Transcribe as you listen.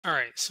All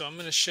right, so I'm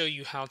going to show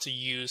you how to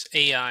use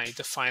AI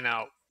to find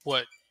out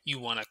what you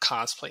want to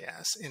cosplay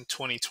as in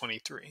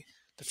 2023.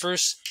 The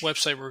first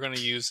website we're going to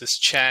use is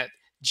Chat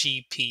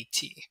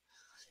GPT.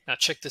 Now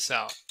check this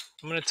out.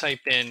 I'm going to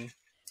type in,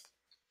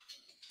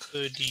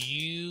 could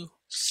you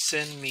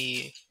send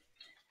me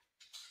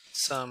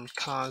some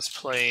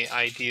cosplay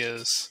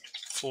ideas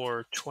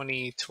for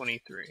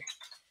 2023?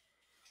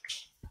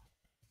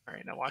 All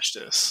right, now watch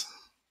this.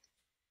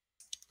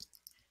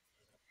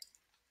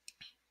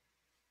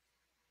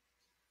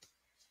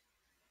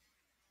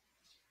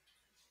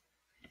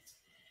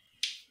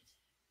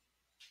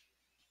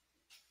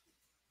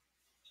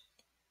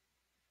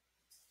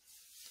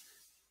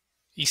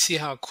 You see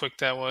how quick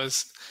that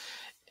was?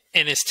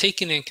 And it's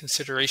taken in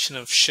consideration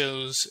of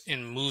shows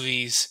and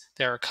movies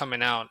that are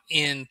coming out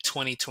in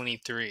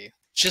 2023,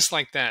 just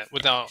like that,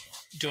 without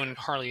doing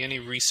hardly any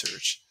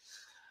research.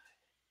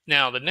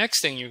 Now, the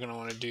next thing you're going to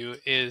want to do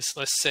is,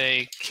 let's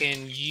say,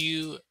 can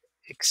you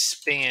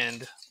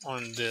expand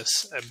on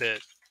this a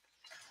bit?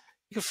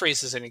 You can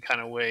phrase this any kind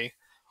of way.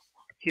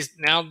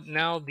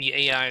 Now the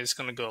AI is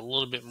going to go a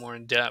little bit more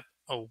in depth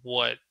of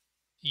what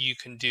you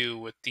can do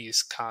with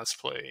these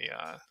cosplay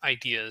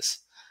ideas.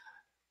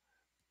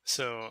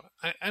 So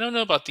I don't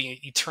know about the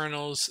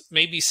Eternals.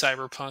 Maybe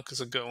Cyberpunk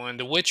is a good one.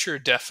 The Witcher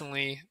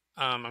definitely.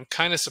 I'm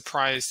kind of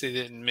surprised they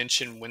didn't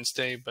mention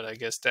Wednesday, but I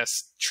guess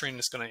that's trend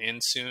is going to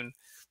end soon.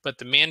 But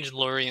the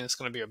Mandalorian is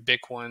going to be a big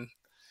one,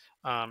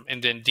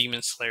 and then Demon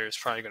Slayer is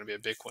probably going to be a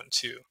big one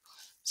too.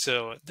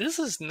 So this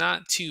is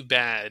not too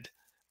bad,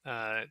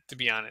 to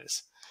be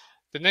honest.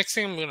 The next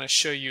thing I'm going to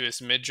show you is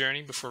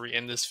Midjourney before we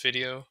end this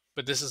video.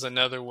 But this is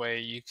another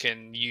way you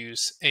can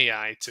use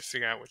AI to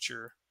figure out what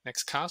your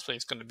next cosplay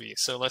is going to be.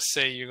 So let's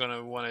say you're going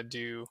to want to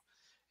do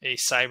a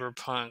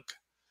Cyberpunk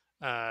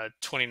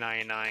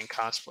 2099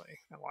 cosplay.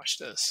 Now watch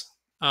this.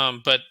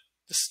 But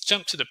let's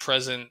jump to the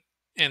present,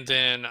 and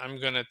then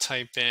I'm going to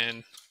type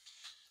in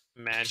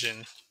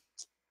imagine,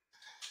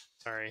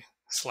 sorry,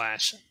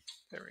 slash.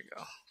 There we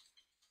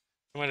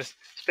go.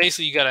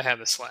 Basically, you got to have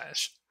the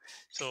slash.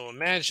 So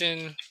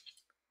imagine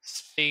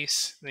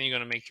space, then you're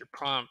going to make your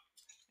prompt,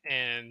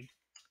 and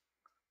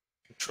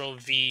Control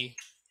V,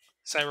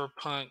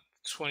 Cyberpunk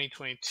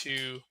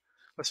 2022.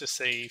 Let's just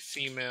say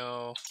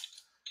female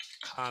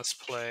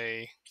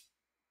cosplay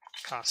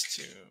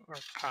costume or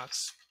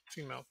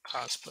female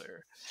cosplayer.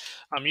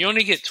 You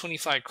only get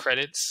 25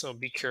 credits, so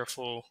be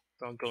careful.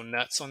 Don't go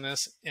nuts on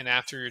this. And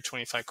after your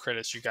 25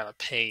 credits, you gotta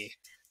pay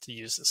to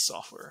use this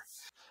software.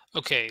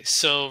 Okay,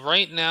 so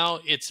right now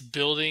it's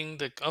building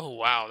the. Oh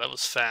wow, that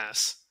was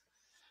fast.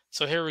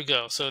 So here we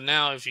go. So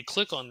now if you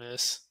click on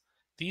this,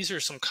 these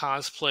are some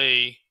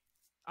cosplay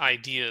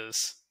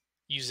ideas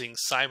using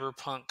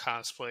Cyberpunk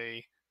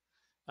cosplay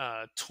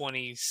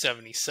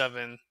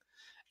 2077.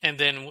 And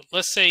then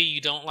let's say you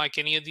don't like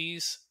any of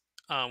these.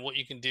 What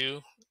you can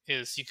do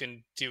is you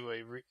can do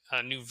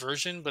a new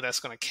version, but that's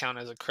going to count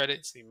as a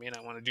credit, so you may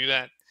not want to do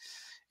that.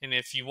 And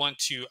if you want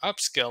to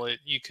upscale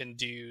it, you can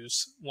do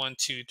 1,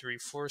 2, 3,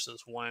 4. So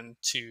it's 1,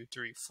 2,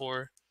 3,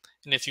 4.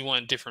 And if you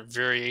want different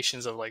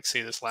variations of, like,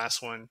 say, this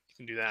last one, you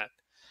can do that.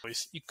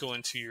 You go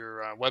into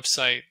your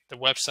website, the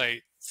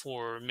website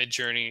for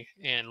Midjourney,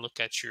 and look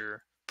at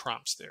your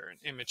prompts there and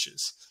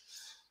images.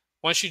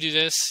 Once you do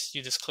this,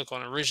 you just click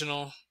on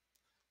original,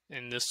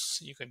 and this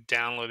you can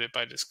download it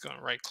by just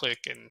going right click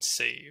and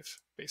save,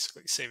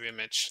 basically save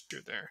image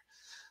through there.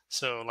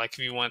 So like if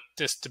you want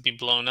this to be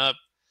blown up,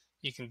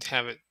 you can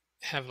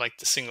have like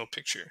the single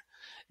picture.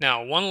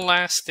 Now, one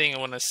last thing I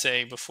want to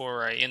say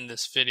before I end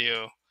this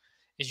video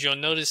is you'll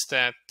notice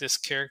that this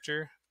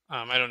character,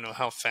 I don't know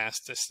how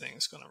fast this thing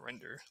is going to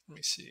render. Let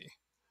me see.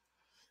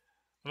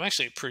 I'm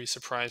actually pretty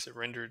surprised it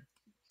rendered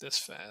this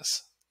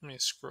fast. Let me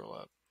scroll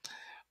up.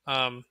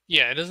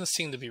 Yeah, it doesn't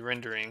seem to be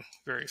rendering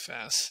very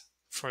fast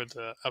for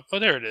the up. Oh,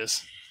 there it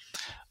is.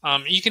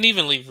 You can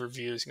even leave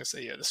reviews. You can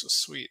say, yeah, this was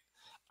sweet.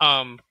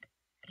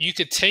 You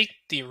could take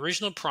the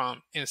original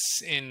prompt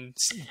and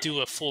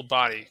do a full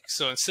body.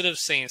 So instead of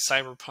saying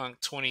Cyberpunk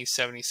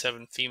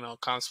 2077 female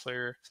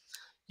cosplayer,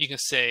 you can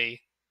say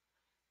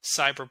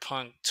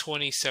Cyberpunk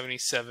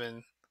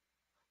 2077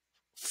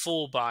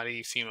 full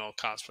body female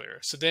cosplayer.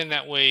 So then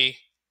that way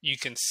you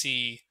can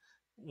see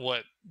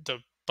what the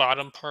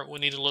bottom part would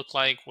need to look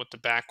like, what the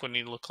back would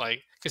need to look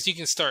like, because you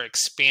can start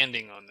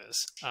expanding on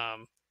this.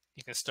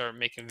 You can start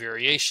making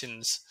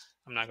variations.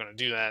 I'm not going to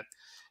do that.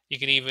 You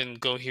can even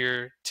go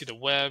here to the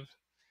web,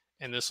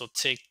 and this will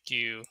take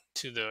you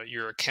to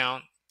your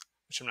account,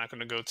 which I'm not going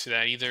to go to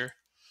that either.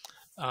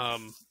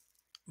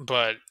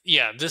 But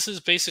yeah, this is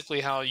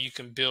basically how you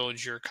can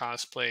build your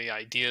cosplay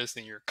ideas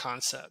and your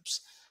concepts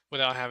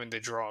without having to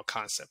draw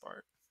concept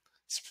art.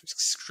 It's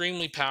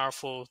extremely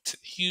powerful,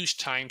 huge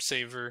time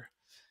saver,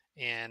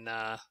 and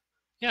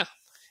yeah.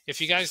 If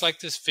you guys like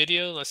this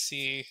video, let's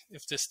see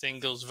if this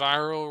thing goes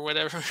viral or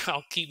whatever.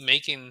 I'll keep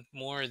making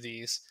more of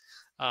these.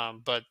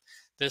 But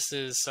this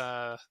is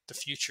the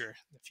future.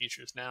 The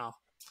future is now.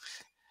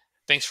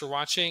 Thanks for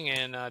watching,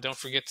 and don't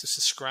forget to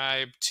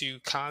subscribe to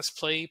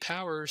Cosplay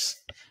Powers.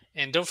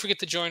 And don't forget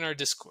to join our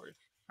Discord.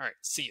 All right,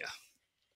 see ya.